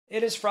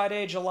It is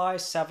Friday, July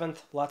 7th.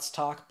 Let's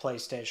talk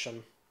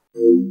PlayStation.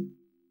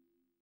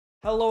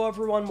 Hello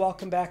everyone,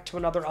 welcome back to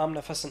another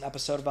omnificent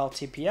episode of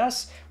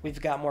LTPS.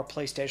 We've got more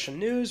PlayStation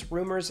news,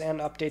 rumors,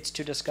 and updates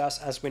to discuss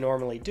as we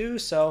normally do,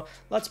 so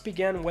let's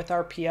begin with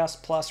our PS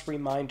Plus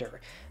reminder.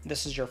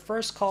 This is your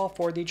first call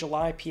for the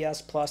July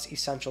PS Plus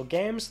Essential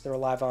Games. They're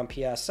live on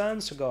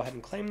PSN, so go ahead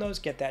and claim those,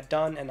 get that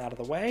done and out of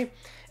the way.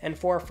 And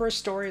for our first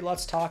story,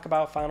 let's talk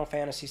about Final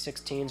Fantasy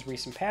XVI's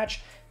recent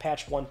patch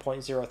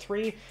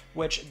 1.03,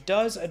 which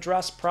does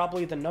address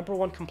probably the number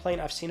one complaint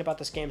I've seen about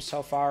this game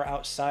so far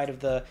outside of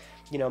the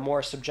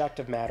more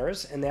subjective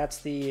matters, and that's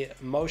the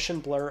motion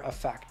blur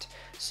effect.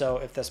 So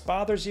if this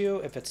bothers you,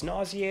 if it's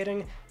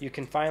nauseating, you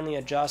can finally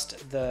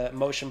adjust the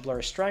motion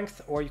blur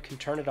strength, or you can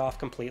turn it off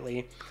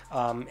completely.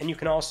 And you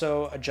can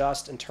also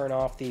adjust and turn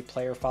off the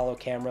player follow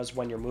cameras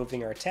when you're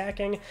moving or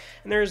attacking.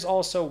 And there's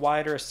also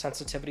wider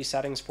sensitivity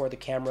settings for the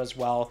camera as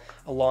well,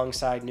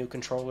 alongside new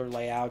controller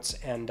layouts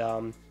and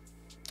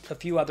a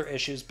few other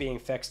issues being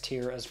fixed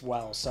here as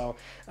well. So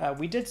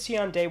we did see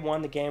on day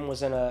one the game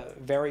was in a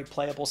very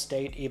playable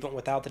state even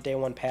without the day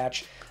one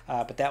patch,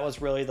 but that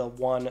was really the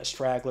one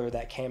straggler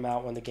that came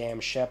out when the game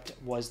shipped,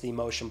 was the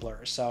motion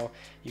blur. So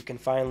you can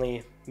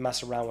finally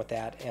mess around with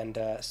that and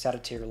set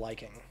it to your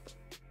liking.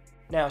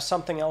 Now,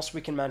 something else we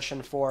can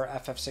mention for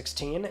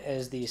FF16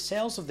 is the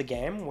sales of the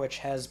game, which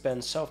has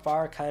been so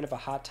far kind of a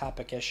hot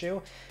topic issue.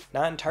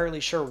 Not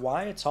entirely sure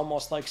why. It's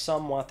almost like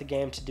some want the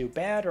game to do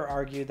bad or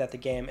argue that the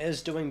game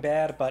is doing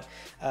bad, but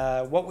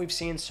what we've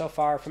seen so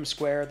far from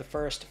Square the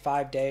first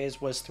 5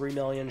 days was 3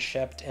 million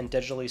shipped and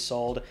digitally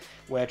sold,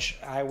 which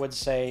I would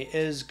say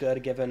is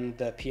good given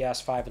the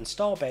PS5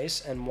 install base.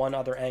 And one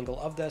other angle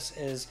of this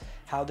is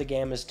how the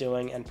game is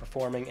doing and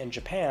performing in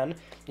Japan.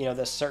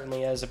 This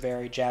certainly is a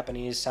very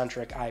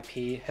Japanese-centric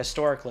IP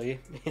historically,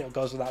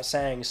 goes without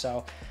saying.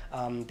 So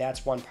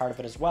that's one part of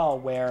it as well,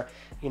 where,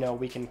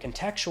 we can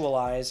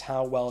contextualize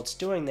how well it's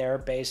doing there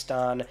based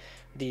on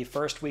the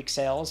first week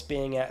sales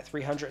being at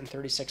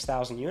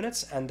 336,000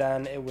 units, and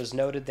then it was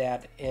noted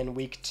that in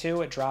week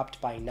 2 it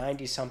dropped by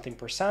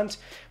 90-something%,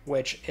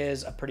 which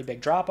is a pretty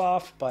big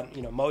drop-off, but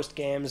most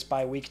games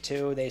by week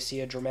 2 they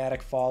see a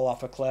dramatic fall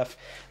off a cliff,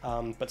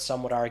 but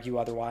some would argue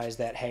otherwise,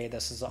 that hey,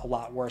 this is a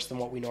lot worse than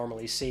what we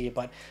normally see.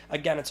 But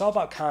again, it's all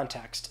about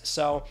context.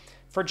 So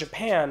for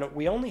Japan,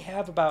 we only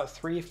have about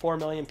 3-4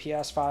 million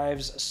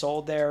PS5s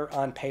sold there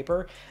on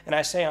paper, and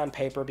I say on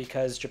paper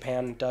because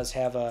Japan does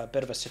have a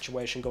bit of a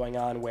situation going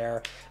on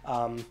where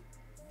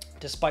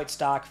despite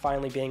stock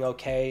finally being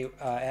okay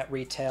at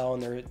retail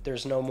and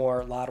there's no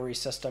more lottery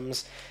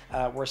systems,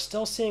 we're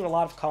still seeing a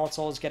lot of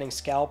consoles getting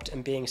scalped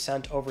and being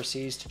sent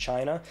overseas to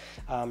China.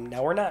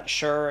 Now, we're not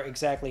sure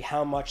exactly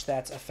how much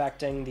that's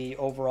affecting the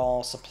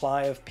overall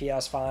supply of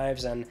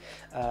PS5s and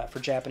for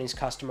Japanese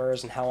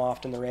customers and how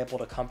often they're able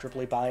to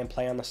comfortably buy and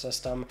play on the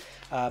system.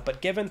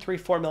 But given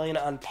 3-4 million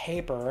on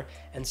paper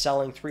and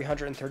selling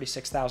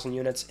 336,000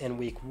 units in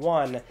week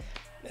 1,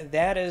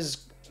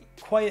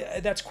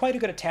 that's quite a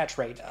good attach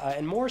rate,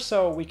 and more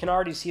so, we can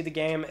already see the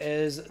game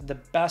is the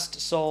best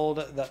sold,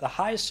 the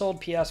highest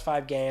sold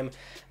PS5 game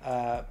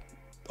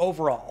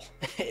overall.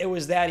 It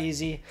was that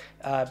easy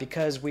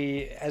because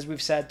as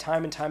we've said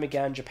time and time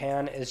again,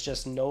 Japan is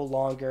just no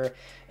longer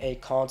a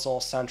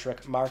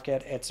console-centric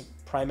market. It's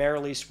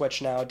primarily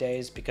Switch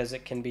nowadays because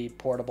it can be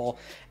portable,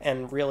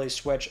 and really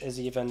Switch is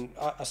even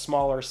a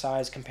smaller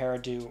size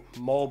compared to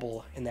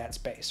mobile in that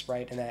space,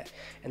 right, in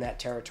that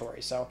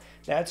territory. So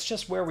that's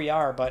just where we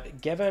are.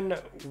 But given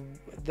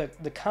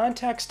the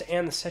context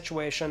and the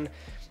situation,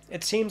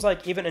 it seems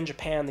like even in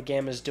Japan the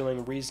game is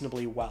doing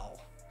reasonably well.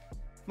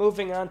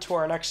 Moving on to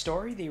our next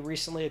story, the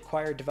recently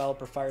acquired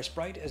developer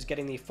Firesprite is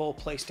getting the full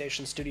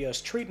PlayStation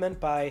Studios treatment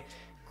by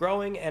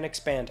growing and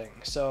expanding.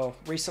 So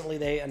recently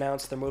they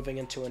announced they're moving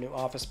into a new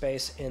office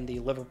space in the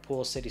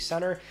Liverpool city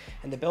center,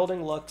 and the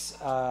building looks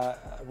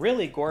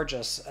really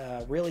gorgeous,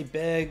 really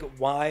big,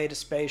 wide,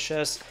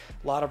 spacious,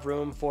 a lot of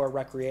room for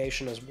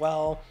recreation as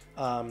well.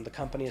 The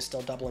company is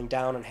still doubling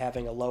down on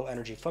having a low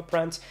energy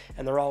footprint,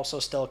 and they're also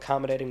still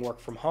accommodating work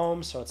from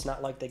home, so it's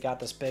not like they got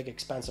this big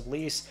expensive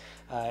lease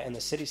in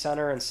the city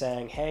center and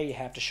saying, hey, you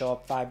have to show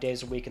up 5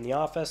 days a week in the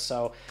office.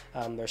 So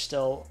they're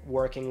still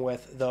working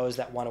with those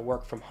that want to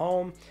work from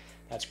home.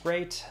 That's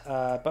great,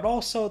 but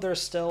also they're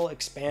still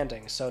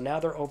expanding. So now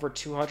they're over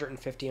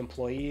 250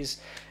 employees,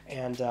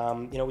 and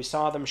we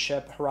saw them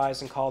ship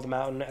Horizon Call of the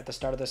Mountain at the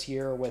start of this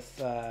year with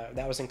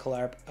that was in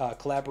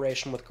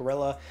collaboration with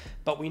Guerrilla.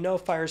 But we know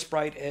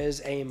Firesprite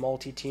is a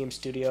multi-team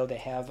studio. They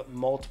have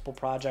multiple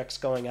projects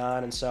going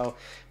on, and so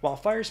while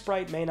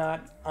Firesprite may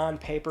not on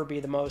paper be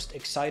the most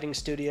exciting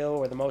studio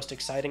or the most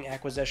exciting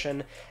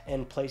acquisition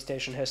in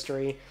PlayStation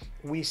history,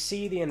 we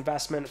see the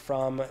investment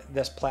from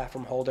this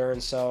platform holder,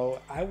 and so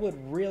I would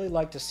really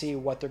like to see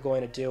what they're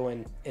going to do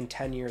in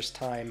 10 years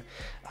time,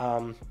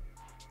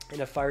 and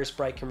if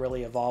Firesprite can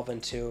really evolve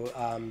into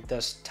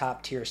this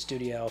top tier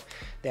studio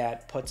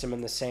that puts them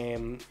in the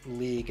same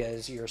league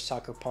as your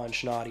Sucker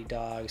Punch, Naughty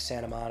Dog,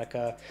 Santa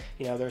Monica.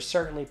 There's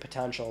certainly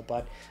potential,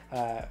 but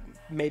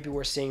maybe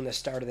we're seeing the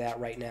start of that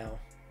right now.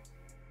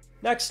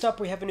 Next up,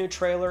 we have a new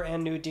trailer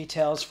and new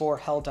details for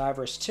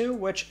Helldivers 2,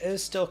 which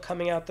is still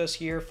coming out this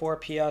year for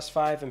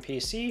PS5 and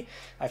PC.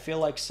 I feel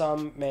like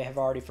some may have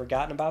already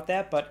forgotten about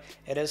that, but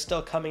it is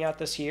still coming out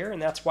this year,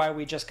 and that's why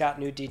we just got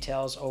new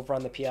details over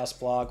on the PS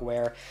blog,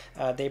 where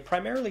they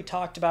primarily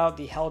talked about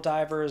the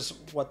Helldivers,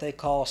 what they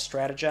call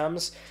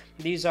stratagems.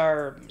 These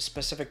are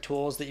specific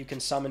tools that you can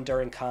summon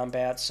during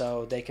combat,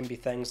 so they can be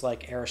things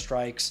like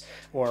airstrikes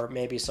or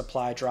maybe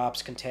supply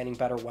drops containing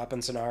better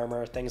weapons and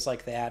armor, things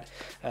like that.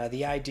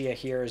 The idea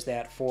here is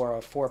that for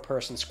a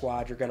 4-person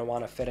squad, you're going to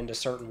want to fit into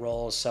certain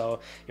roles, so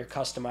you're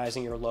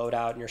customizing your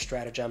loadout and your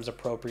stratagems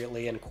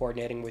appropriately and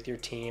coordinating with your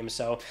team.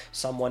 So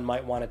someone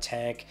might want to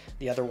tank,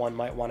 the other one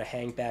might want to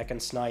hang back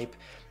and snipe.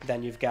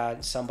 Then you've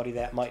got somebody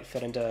that might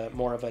fit into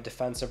more of a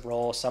defensive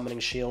role, summoning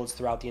shields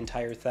throughout the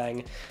entire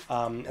thing.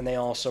 And they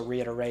also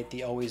reiterate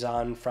the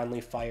always-on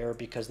friendly fire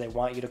because they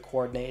want you to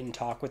coordinate and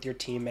talk with your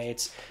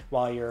teammates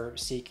while you're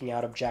seeking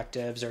out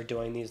objectives or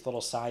doing these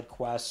little side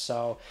quests.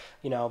 So,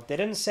 you know, they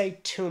didn't say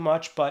too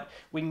much, but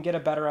we can get a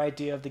better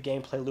idea of the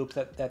gameplay loop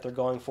that they're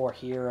going for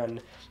here.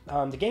 And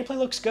the gameplay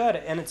looks good,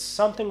 and it's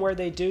something where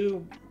they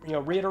do, you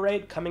know,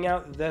 reiterate coming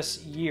out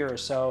this year.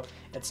 So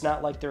it's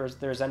not like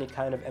there's any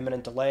kind of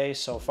imminent delay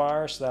so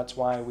far. So that's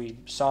why we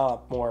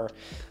saw more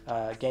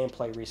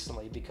gameplay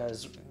recently,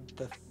 because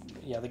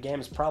the game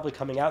is probably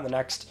coming out in the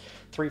next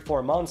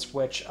 3-4 months,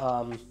 which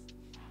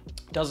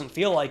doesn't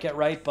feel like it,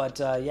 right? But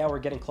yeah, we're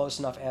getting close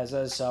enough as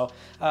is. So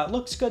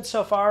looks good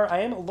so far. I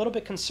am a little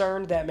bit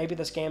concerned that maybe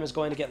this game is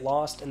going to get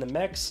lost in the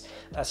mix,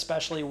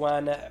 especially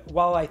when,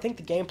 while I think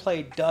the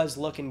gameplay does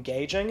look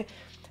engaging,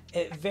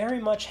 it very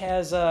much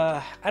has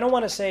a, I don't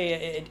want to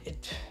say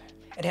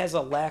it has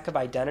a lack of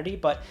identity,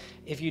 but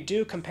if you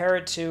do compare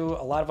it to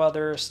a lot of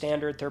other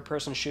standard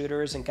third-person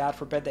shooters, and God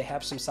forbid they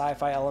have some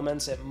sci-fi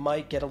elements, it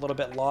might get a little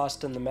bit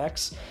lost in the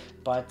mix.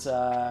 But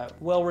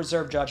we'll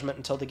reserve judgment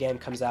until the game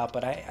comes out.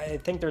 But I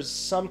think there's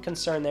some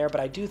concern there, but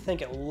I do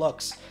think it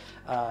looks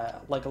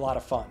like a lot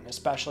of fun,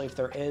 especially if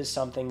there is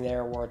something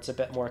there where it's a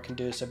bit more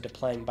conducive to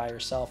playing by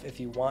yourself if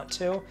you want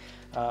to,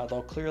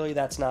 though clearly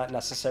that's not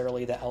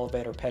necessarily the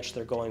elevator pitch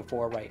they're going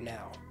for right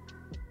now.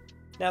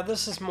 Now,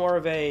 this is more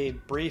of a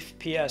brief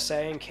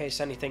PSA in case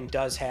anything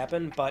does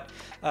happen, but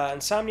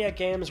Insomniac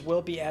Games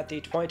will be at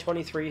the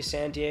 2023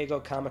 San Diego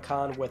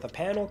Comic-Con with a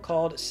panel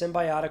called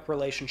Symbiotic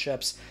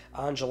Relationships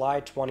on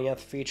July 20th,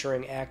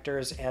 featuring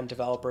actors and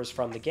developers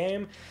from the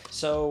game.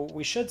 So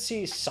we should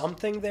see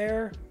something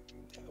there.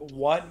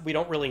 What, we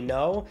don't really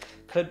know.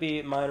 Could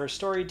be minor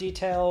story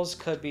details,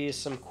 could be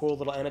some cool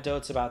little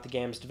anecdotes about the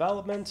game's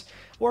development,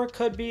 or it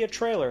could be a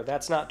trailer.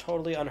 That's not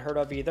totally unheard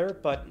of either,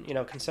 but, you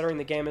know, considering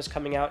the game is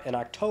coming out in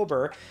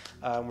October,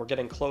 we're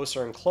getting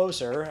closer and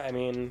closer. I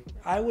mean,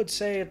 I would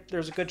say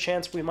there's a good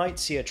chance we might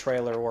see a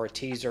trailer or a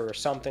teaser or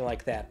something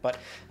like that, but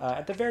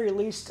at the very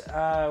least,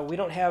 we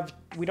don't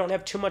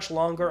have too much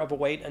longer of a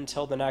wait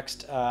until the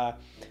next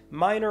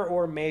minor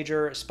or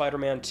major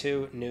Spider-Man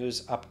 2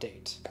 news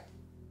update.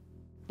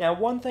 Now,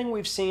 one thing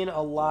we've seen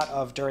a lot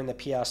of during the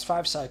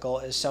PS5 cycle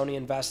is Sony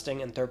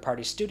investing in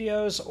third-party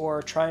studios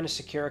or trying to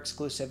secure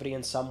exclusivity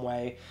in some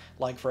way,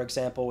 like, for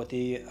example, with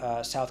the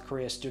South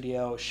Korea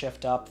studio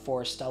Shift Up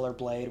for Stellar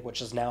Blade,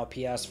 which is now a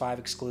PS5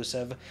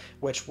 exclusive,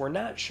 which we're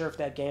not sure if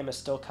that game is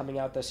still coming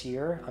out this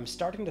year. I'm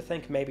starting to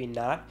think maybe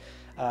not.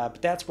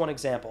 But that's one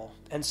example.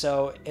 And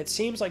so it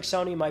seems like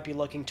Sony might be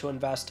looking to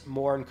invest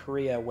more in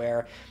Korea,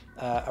 where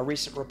a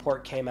recent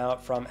report came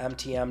out from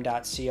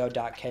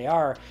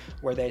mtm.co.kr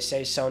where they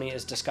say Sony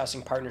is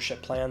discussing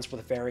partnership plans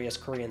with various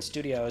Korean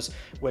studios,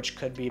 which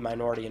could be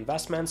minority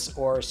investments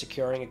or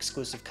securing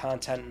exclusive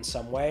content in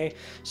some way.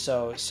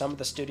 So some of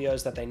the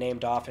studios that they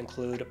named off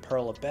include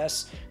Pearl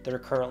Abyss. They're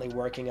currently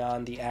working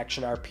on the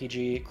action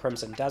RPG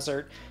Crimson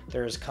Desert.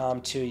 There's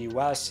Com2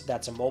 US,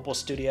 that's a mobile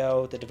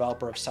studio, the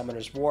developer of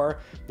Summoner's War.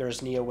 There's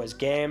NeoWiz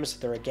Games,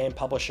 they're a game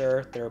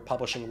publisher, they're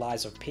publishing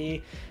Lies of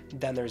P.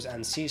 Then there's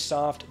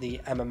NCSoft, the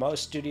MMO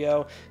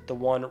studio, the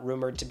one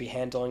rumored to be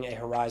handling a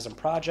Horizon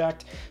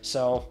project.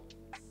 So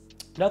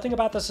nothing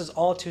about this is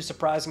all too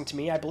surprising to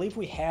me. I believe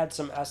we had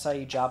some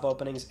SIE job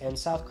openings in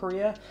South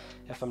Korea,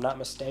 if I'm not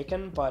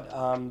mistaken,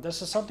 but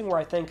this is something where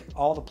I think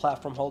all the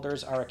platform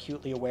holders are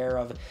acutely aware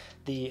of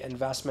the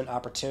investment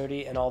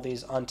opportunity in all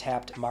these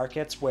untapped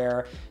markets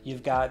where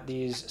you've got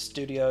these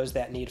studios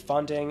that need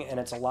funding, and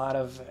it's a lot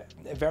of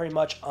very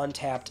much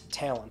untapped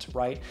talent,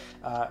 right?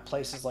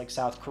 Places like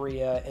South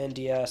Korea,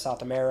 India,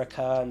 South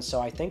America, and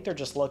so I think they're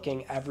just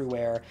looking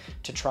everywhere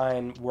to try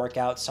and work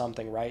out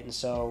something, right? And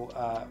so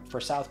for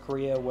South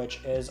Korea,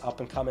 which is up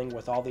and coming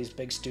with all these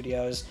big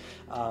studios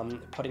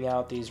putting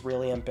out these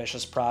really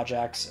ambitious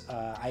projects,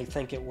 I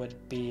think it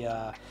would be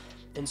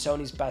in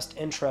Sony's best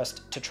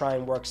interest to try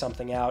and work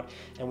something out,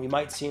 and we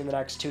might see in the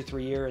next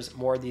 2-3 years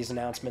more of these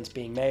announcements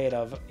being made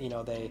of, you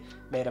know, they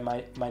made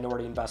a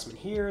minority investment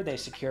here, they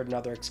secured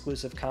another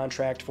exclusive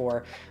contract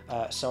for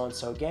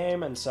so-and-so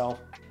game, and so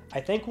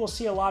I think we'll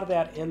see a lot of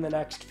that in the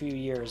next few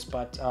years,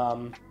 but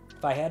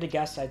if I had to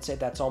guess, I'd say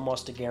that's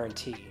almost a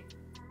guarantee.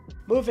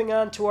 Moving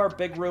on to our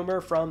big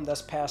rumor from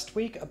this past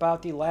week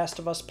about The Last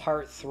of Us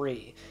Part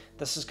 3.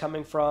 This is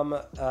coming from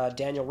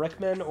Daniel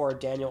Rickman or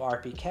Daniel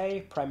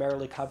RPK,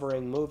 primarily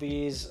covering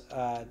movies,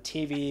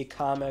 TV,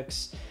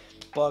 comics,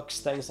 books,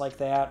 things like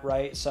that,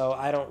 right? So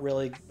I don't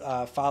really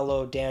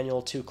follow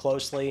Daniel too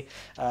closely,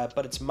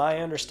 but it's my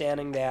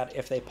understanding that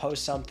if they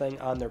post something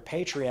on their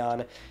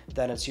Patreon,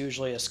 then it's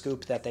usually a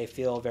scoop that they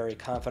feel very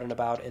confident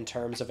about in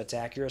terms of its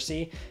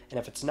accuracy, and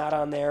if it's not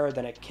on there,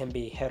 then it can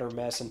be hit or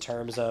miss in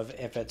terms of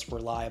if it's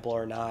reliable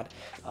or not.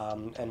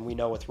 And we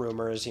know with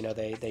rumors, you know,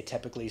 they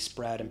typically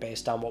spread, and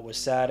based on what was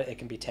said, it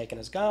can be taken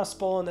as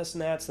gospel and this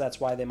and that, so that's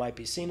why they might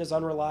be seen as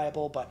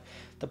unreliable. But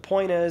the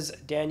point is,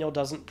 Daniel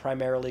doesn't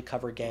primarily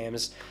cover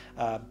games,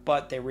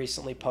 but they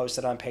recently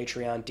posted on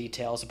Patreon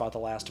details about The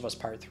Last of Us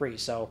Part 3.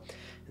 So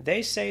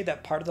they say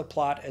that part of the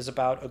plot is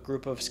about a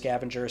group of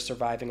scavengers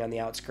surviving on the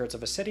outskirts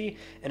of a city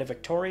in a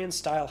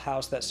Victorian-style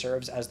house that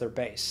serves as their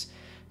base.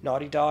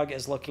 Naughty Dog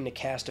is looking to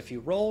cast a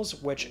few roles,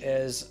 which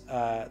is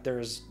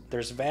there's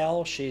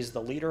Val, she's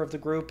the leader of the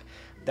group.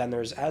 Then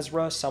there's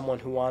Ezra, someone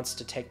who wants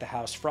to take the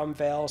house from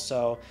Val,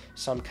 so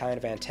some kind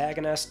of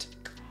antagonist.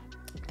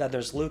 Then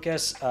there's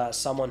Lucas,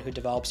 someone who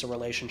develops a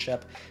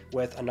relationship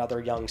with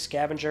another young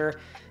scavenger.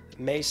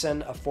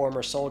 Mason, a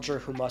former soldier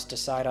who must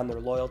decide on their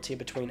loyalty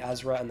between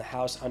Ezra and the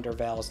house under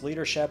Val's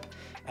leadership.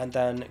 And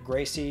then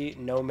Gracie,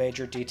 no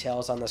major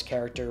details on this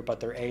character, but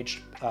they're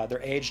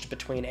aged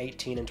between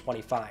 18 and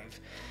 25.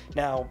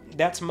 Now,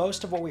 that's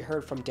most of what we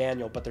heard from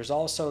Daniel, but there's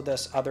also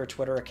this other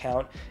Twitter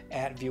account,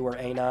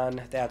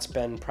 @ViewerAnon, that's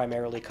been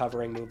primarily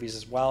covering movies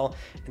as well,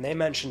 and they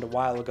mentioned a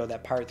while ago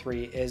that Part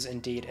 3 is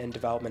indeed in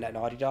development at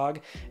Naughty Dog,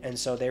 and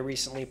so they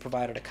recently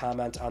provided a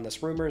comment on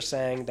this rumor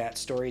saying that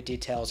story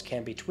details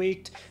can be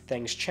tweaked,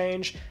 things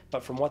change,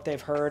 but from what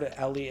they've heard,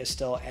 Ellie is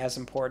still as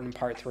important in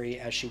Part 3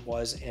 as she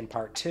was in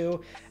Part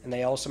 2, and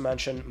they also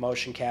mentioned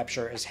motion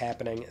capture is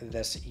happening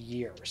this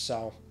year.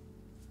 So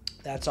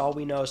that's all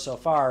we know so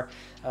far.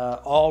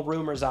 All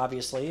rumors,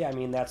 obviously. I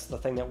mean, that's the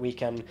thing that we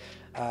can,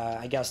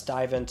 I guess,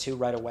 dive into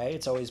right away.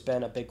 It's always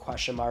been a big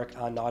question mark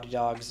on Naughty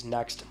Dog's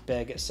next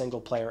big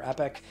single-player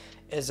epic.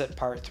 Is it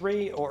Part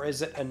 3 or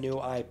is it a new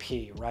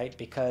IP, right?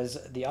 Because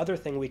the other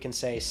thing we can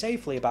say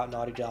safely about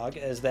Naughty Dog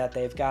is that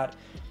they've got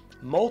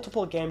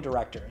multiple game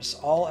directors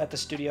all at the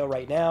studio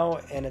right now,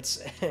 and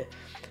it's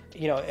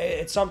you know,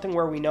 it's something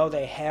where we know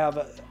they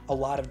have a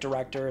lot of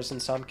directors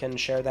and some can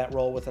share that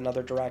role with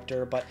another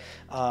director, but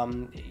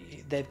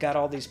they've got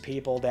all these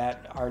people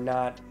that are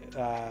not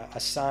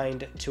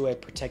assigned to a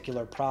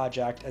particular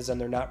project, as in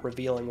they're not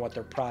revealing what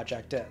their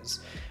project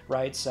is,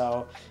 right?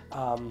 So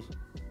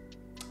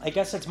I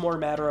guess it's more a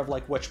matter of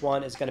like which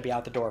one is going to be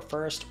out the door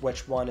first,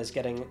 which one is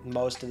getting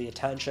most of the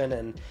attention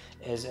and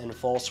is in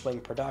full swing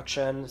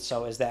production.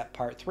 So is that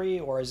Part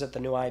 3 or is it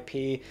the new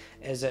IP?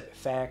 Is it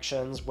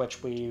Factions,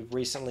 which we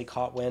recently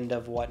caught wind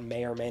of what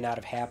may or may not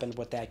have happened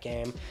with that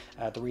game.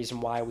 The reason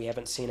why we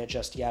haven't seen it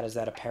just yet is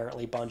that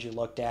apparently Bungie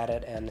looked at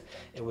it and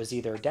it was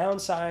either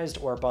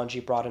downsized or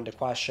Bungie brought into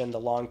question the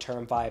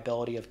long-term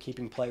viability of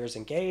keeping players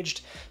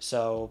engaged.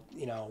 So,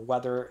 you know,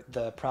 whether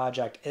the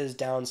project is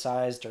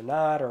downsized or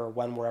not, or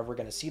when we're ever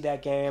going to see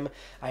that game.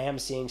 I am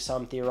seeing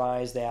some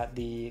theorize that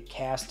the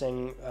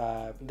casting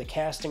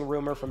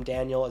rumor from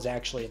Daniel is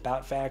actually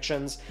about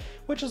Factions,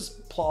 which is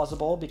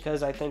plausible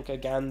because I think,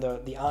 again,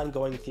 the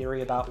ongoing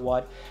theory about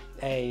what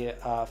a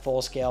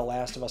full-scale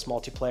Last of Us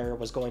multiplayer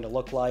was going to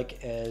look like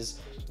is,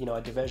 you know,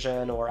 a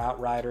Division or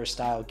Outriders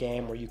style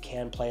game where you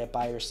can play it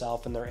by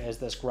yourself, and there is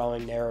this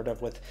growing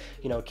narrative with,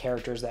 you know,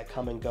 characters that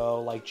come and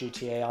go like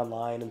GTA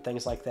Online and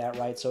things like that,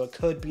 right? So it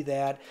could be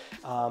that,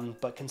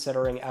 but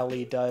considering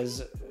Ellie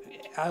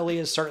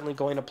is certainly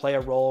going to play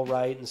a role,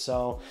 right? And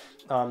so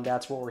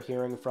that's what we're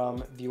hearing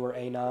from viewer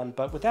Anon.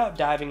 But without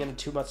diving into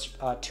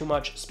too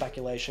much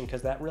speculation,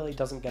 because that really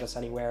doesn't get us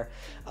anywhere,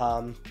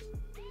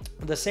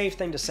 the safe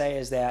thing to say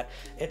is that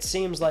it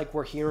seems like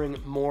we're hearing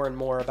more and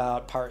more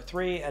about Part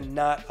 3 and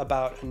not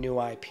about a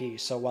new IP.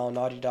 So while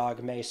Naughty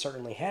Dog may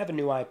certainly have a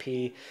new IP,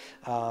 you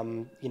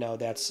know,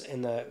 that's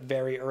in the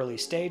very early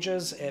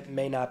stages, it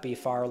may not be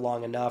far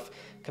along enough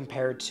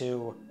compared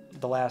to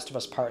The Last of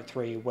Us Part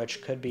 3,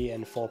 which could be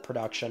in full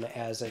production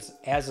as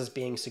is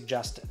being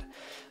suggested.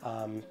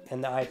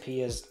 And the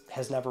IP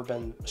has never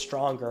been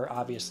stronger,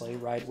 obviously,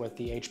 right, with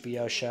the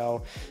HBO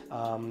show.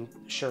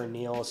 Sure,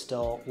 Neil is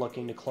still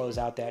looking to close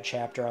out that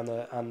chapter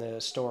on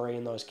the story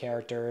and those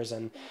characters,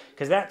 and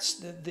because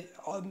that's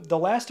the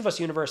Last of Us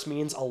universe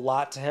means a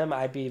lot to him.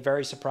 I'd be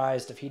very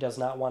surprised if he does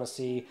not want to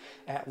see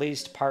at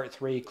least Part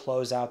 3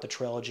 close out the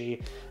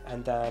trilogy,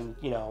 and then,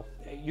 you know,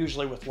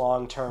 usually with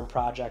long-term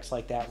projects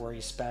like that where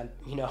he spent,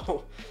 you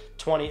know,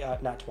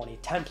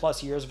 10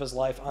 plus years of his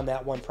life on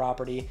that one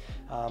property,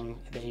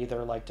 they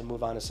either like to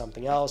move on to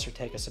something else or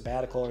take a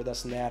sabbatical or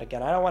this and that.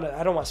 Again, I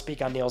don't want to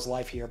speak on Neil's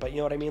life here, but you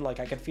know what I mean? Like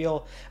I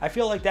feel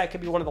like that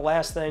could be one of the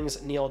last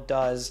things Neil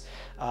does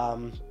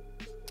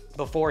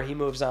before he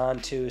moves on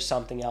to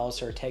something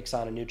else or takes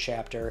on a new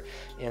chapter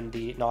in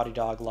the Naughty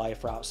Dog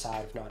life or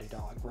outside of Naughty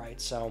Dog, right?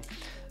 So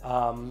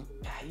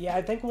yeah,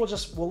 I think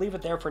we'll leave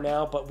it there for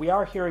now, but we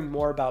are hearing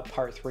more about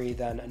Part 3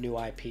 than a new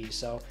IP.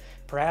 So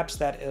perhaps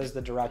that is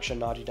the direction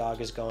Naughty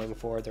Dog is going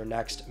for their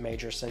next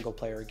major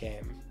single-player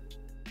game.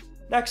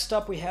 Next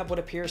up, we have what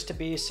appears to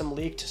be some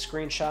leaked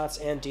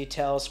screenshots and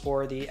details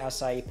for the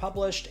SIE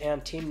published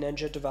and Team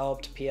Ninja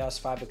developed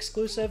PS5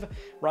 exclusive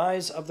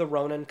Rise of the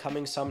Ronin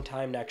coming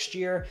sometime next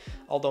year,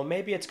 although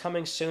maybe it's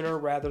coming sooner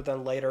rather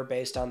than later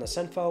based on this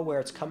info, where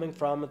it's coming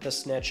from the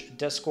Snitch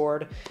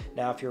Discord.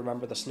 Now, if you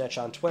remember the Snitch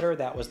on Twitter,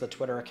 that was the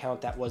Twitter account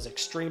that was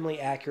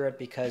extremely accurate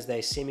because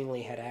they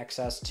seemingly had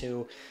access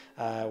to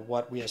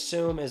what we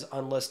assume is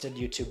unlisted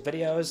YouTube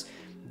videos.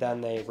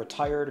 Then they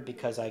retired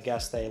because I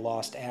guess they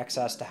lost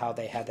access to how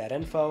they had that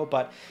info,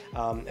 but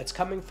it's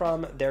coming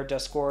from their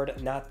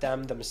Discord, not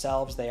them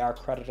themselves. They are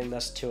crediting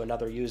this to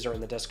another user in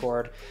the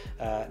Discord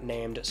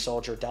named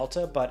Soldier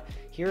Delta, but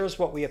here's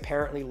what we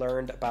apparently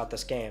learned about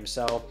this game.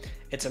 So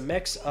it's a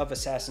mix of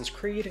Assassin's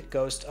Creed,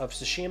 Ghost of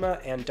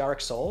Tsushima, and Dark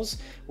Souls,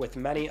 with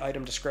many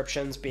item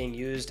descriptions being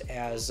used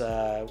as,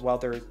 well,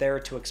 they're there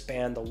to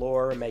expand the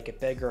lore and make it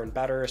bigger and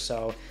better.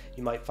 So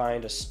you might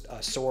find a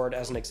sword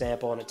as an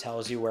example, and it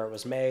tells you where it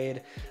was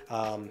made,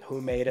 who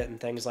made it, and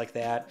things like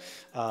that.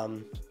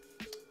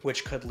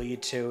 Which could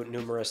lead to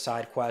numerous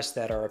side quests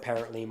that are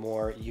apparently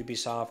more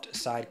Ubisoft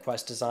side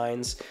quest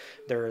designs.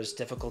 There's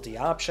difficulty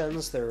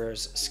options,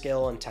 there's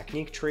skill and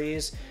technique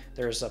trees,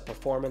 there's a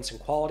performance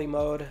and quality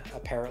mode.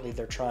 Apparently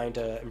they're trying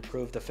to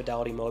improve the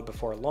fidelity mode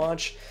before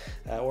launch,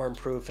 or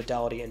improve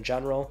fidelity in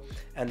general.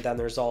 And then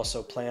there's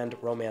also planned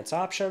romance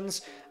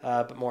options,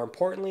 but more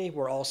importantly,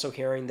 we're also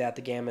hearing that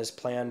the game is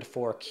planned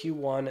for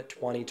Q1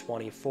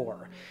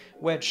 2024,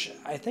 which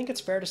I think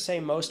it's fair to say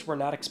most were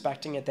not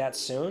expecting it that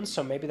soon,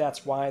 so maybe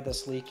that's why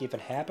this leak even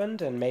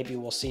happened, and maybe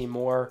we'll see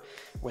more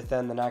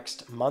within the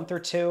next month or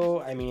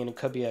two. I mean, it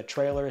could be a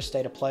trailer,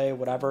 state of play,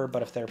 whatever,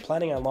 but if they're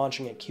planning on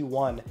launching it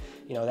Q1,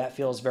 you know, that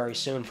feels very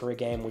soon for a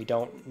game we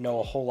don't know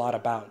a whole lot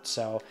about.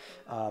 So,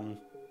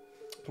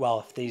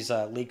 well, if these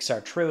leaks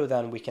are true,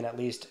 then we can at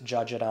least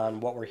judge it on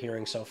what we're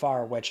hearing so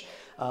far, which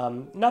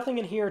nothing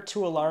in here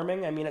too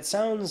alarming. I mean, it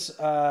sounds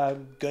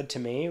good to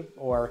me,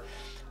 or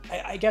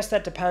I guess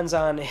that depends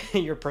on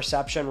your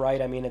perception,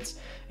 right? I mean,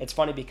 it's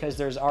funny because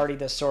there's already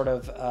this sort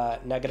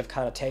of negative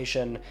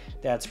connotation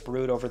that's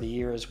brewed over the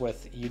years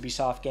with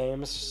Ubisoft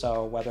games.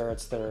 So whether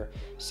it's their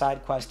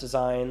side quest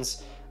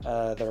designs,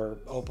 their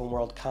open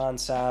world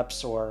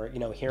concepts, or, you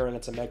know, hearing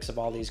it's a mix of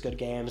all these good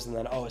games and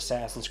then, oh,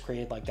 Assassin's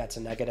Creed, like that's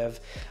a negative.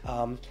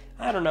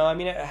 I don't know. I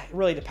mean, it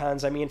really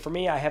depends. I mean, for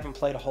me, I haven't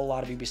played a whole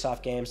lot of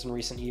Ubisoft games in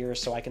recent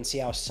years, so I can see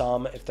how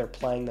some, if they're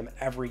playing them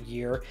every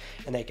year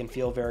and they can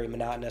feel very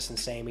monotonous and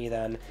samey,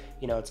 then,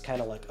 you know, it's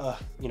kind of like,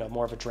 you know,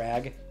 more of a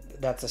drag.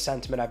 That's a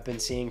sentiment I've been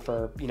seeing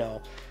for, you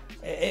know,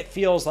 it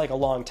feels like a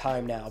long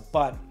time now.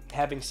 But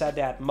having said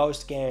that,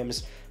 most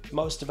games,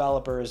 most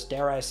developers,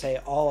 dare I say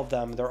all of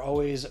them, they're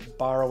always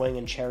borrowing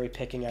and cherry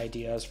picking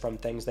ideas from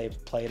things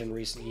they've played in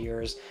recent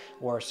years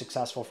or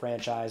successful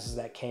franchises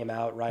that came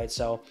out, right?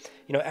 So,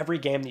 you know, every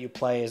game that you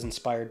play is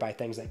inspired by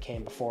things that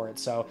came before it.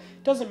 So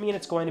it doesn't mean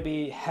it's going to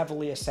be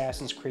heavily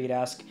Assassin's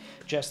Creed-esque,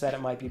 just that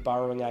it might be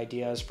borrowing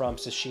ideas from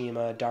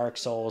Tsushima, Dark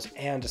Souls,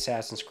 and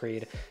Assassin's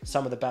Creed,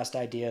 some of the best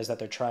ideas that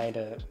they're trying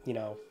to, you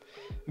know,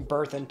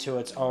 birth into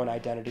its own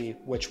identity,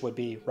 which would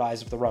be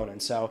Rise of the Ronin.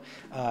 So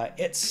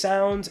it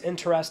sounds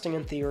interesting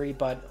in theory,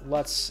 but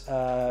let's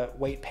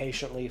wait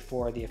patiently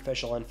for the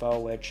official info,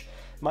 which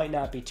might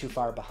not be too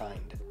far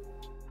behind.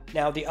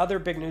 Now, the other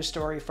big news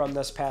story from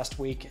this past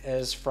week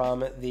is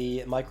from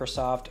the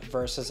Microsoft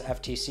versus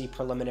FTC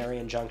preliminary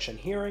injunction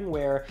hearing,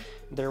 where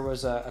there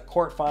was a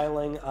court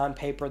filing on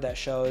paper that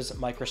shows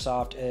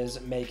Microsoft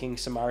is making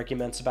some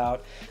arguments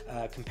about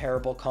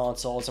comparable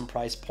consoles and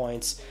price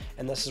points,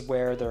 and this is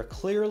where they're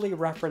clearly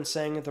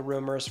referencing the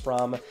rumors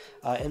from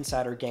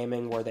Insider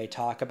Gaming, where they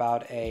talk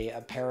about a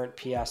apparent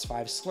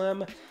PS5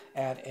 Slim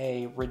at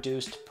a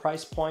reduced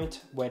price point,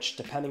 which,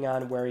 depending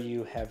on where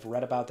you have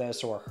read about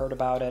this or heard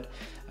about it,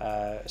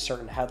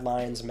 certain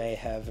headlines may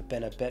have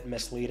been a bit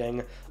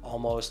misleading,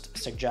 almost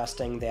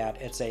suggesting that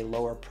it's a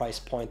lower price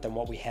point than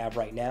what we have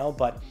right now.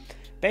 But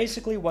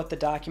basically what the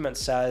document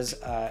says,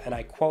 and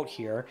I quote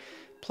here,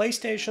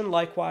 PlayStation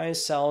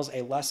likewise sells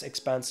a less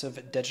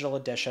expensive digital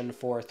edition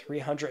for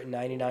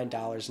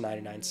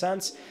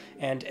 $399.99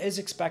 and is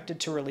expected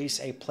to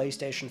release a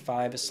PlayStation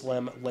 5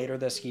 Slim later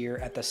this year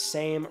at the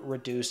same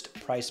reduced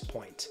price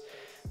point.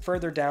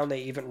 Further down,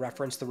 they even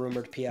reference the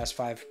rumored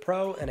PS5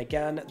 Pro and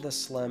again the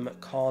Slim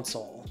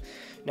console.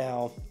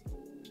 Now,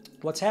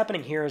 what's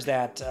happening here is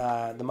that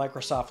the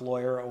Microsoft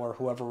lawyer or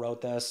whoever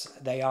wrote this,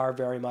 they are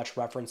very much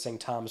referencing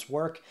Tom's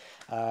work,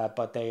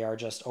 but they are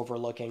just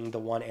overlooking the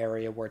one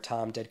area where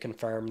Tom did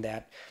confirm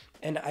that,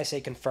 and I say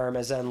confirm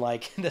as in,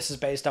 like, this is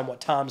based on what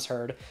Tom's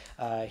heard.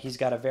 He's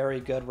got a very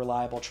good,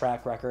 reliable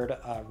track record,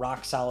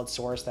 rock-solid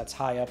source that's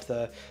high up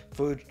the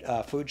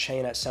food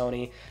chain at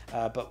Sony.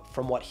 But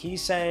from what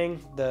he's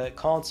saying, the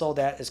console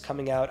that is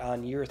coming out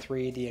on year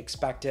 3, the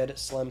expected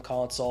Slim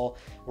console,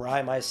 where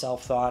I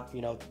myself thought,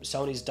 you know,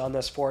 Sony's done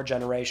this 4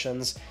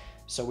 generations,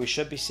 so we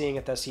should be seeing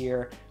it this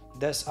year.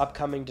 This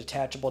upcoming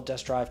detachable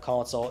disk drive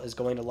console is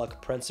going to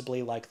look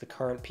principally like the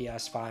current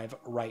PS5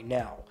 right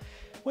now.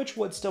 which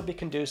would still be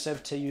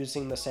conducive to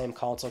using the same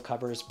console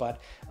covers, but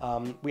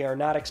we are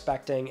not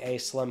expecting a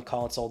Slim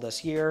console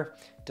this year,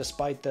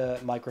 despite the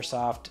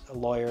Microsoft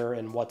lawyer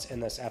and what's in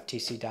this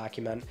FTC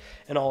document.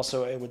 And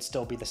also, it would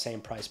still be the same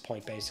price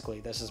point, basically.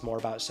 This is more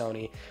about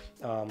Sony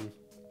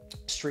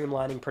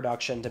streamlining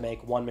production to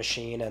make one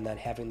machine and then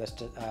having this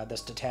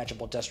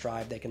detachable disk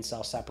drive they can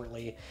sell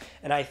separately.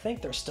 And I think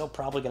they're still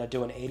probably going to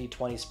do an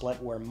 80-20 split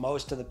where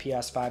most of the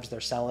PS5s they're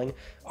selling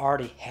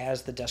already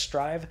has the disk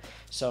drive.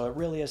 So it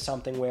really is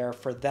something where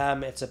for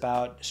them it's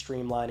about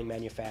streamlining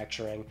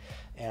manufacturing,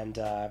 and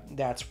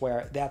that's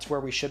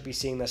where we should be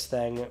seeing this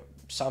thing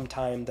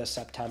sometime this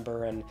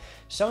September. And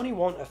Sony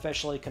won't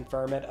officially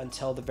confirm it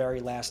until the very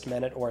last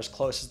minute, or as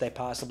close as they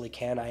possibly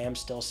can. I am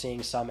still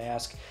seeing some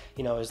ask,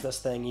 is this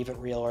thing even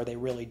real? Are they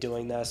really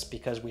doing this?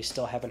 Because we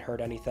still haven't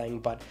heard anything.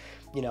 But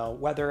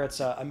whether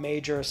it's a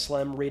major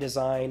Slim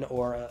redesign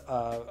or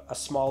a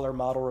smaller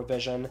model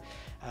revision,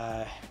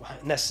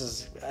 this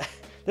is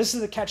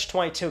the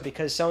catch-22,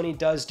 because Sony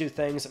does do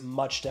things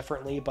much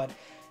differently, but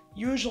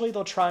usually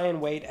they'll try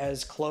and wait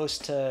as close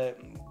to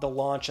the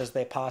launch as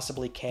they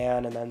possibly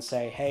can and then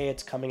say, hey,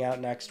 it's coming out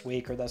next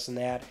week or this and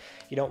that.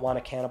 You don't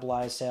want to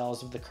cannibalize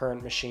sales of the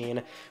current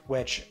machine,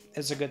 which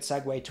is a good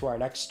segue to our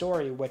next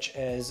story, which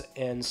is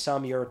in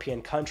some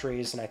European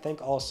countries, and I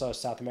think also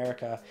South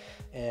America,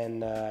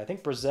 and I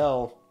think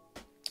Brazil,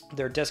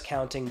 they're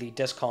discounting the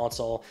disc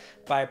console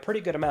by a pretty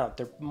good amount.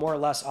 They're more or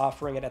less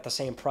offering it at the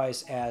same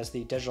price as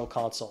the digital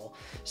console.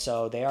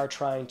 So they are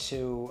trying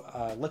to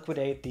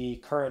liquidate the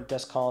current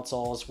disc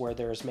consoles where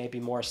there's maybe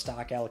more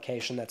stock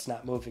allocation that's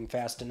not moving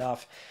fast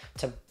enough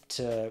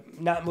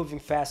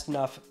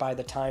by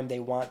the time they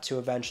want to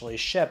eventually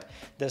ship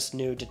this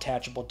new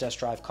detachable disk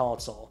drive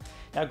console.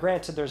 Now,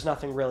 granted, there's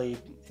nothing really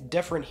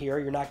different here.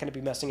 You're not going to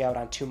be missing out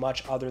on too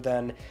much other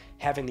than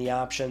having the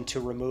option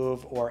to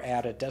remove or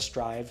add a disk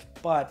drive,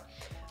 but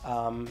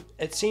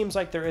it seems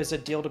like there is a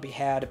deal to be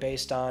had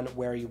based on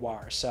where you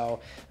are. So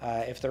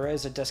if there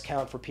is a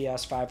discount for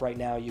PS5 right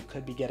now, you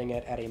could be getting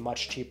it at a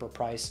much cheaper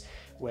price,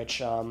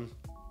 which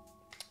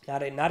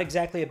not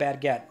exactly a bad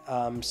get.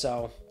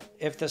 So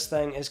if this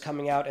thing is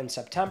coming out in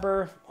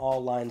September,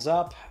 all lines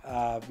up.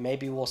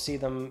 Maybe we'll see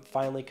them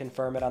finally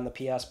confirm it on the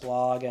PS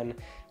blog and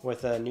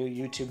with a new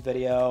YouTube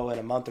video in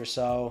a month or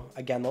so.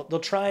 Again, they'll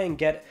try and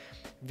get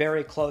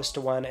very close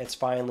to when it's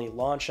finally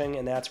launching,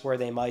 and that's where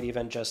they might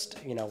even just,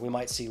 we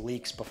might see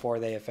leaks before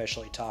they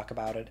officially talk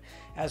about it,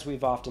 as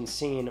we've often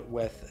seen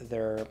with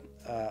their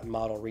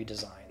model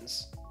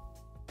redesigns.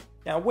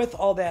 Now, with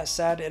all that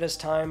said, it is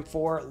time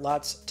for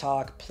Let's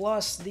Talk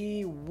Plus,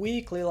 the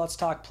weekly Let's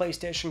Talk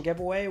PlayStation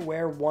giveaway,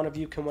 where one of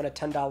you can win a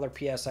 $10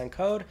 PSN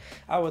code.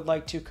 I would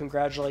like to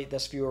congratulate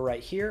this viewer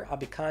right here. I'll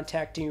be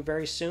contacting you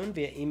very soon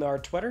via email or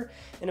Twitter,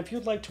 and if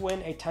you'd like to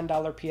win a $10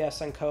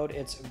 PSN code,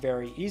 it's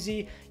very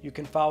easy. You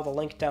can follow the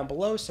link down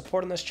below.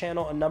 Supporting this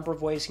channel, a number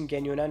of ways can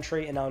gain you an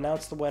entry, and I'll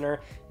announce the winner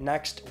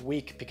next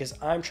week because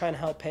I'm trying to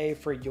help pay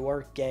for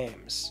your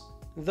games.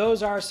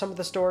 Those are some of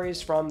the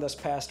stories from this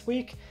past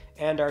week,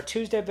 and our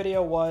Tuesday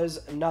video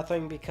was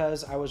nothing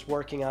because I was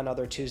working on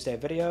other Tuesday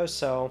videos,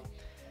 so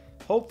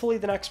hopefully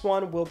the next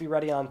one will be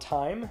ready on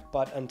time,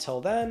 but until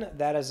then,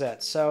 that is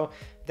it. So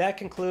that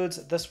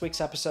concludes this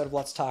week's episode of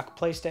Let's Talk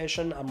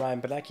PlayStation. I'm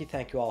Ryan Benecki.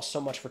 Thank you all so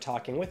much for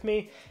talking with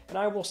me, and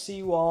I will see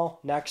you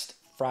all next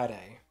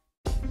Friday.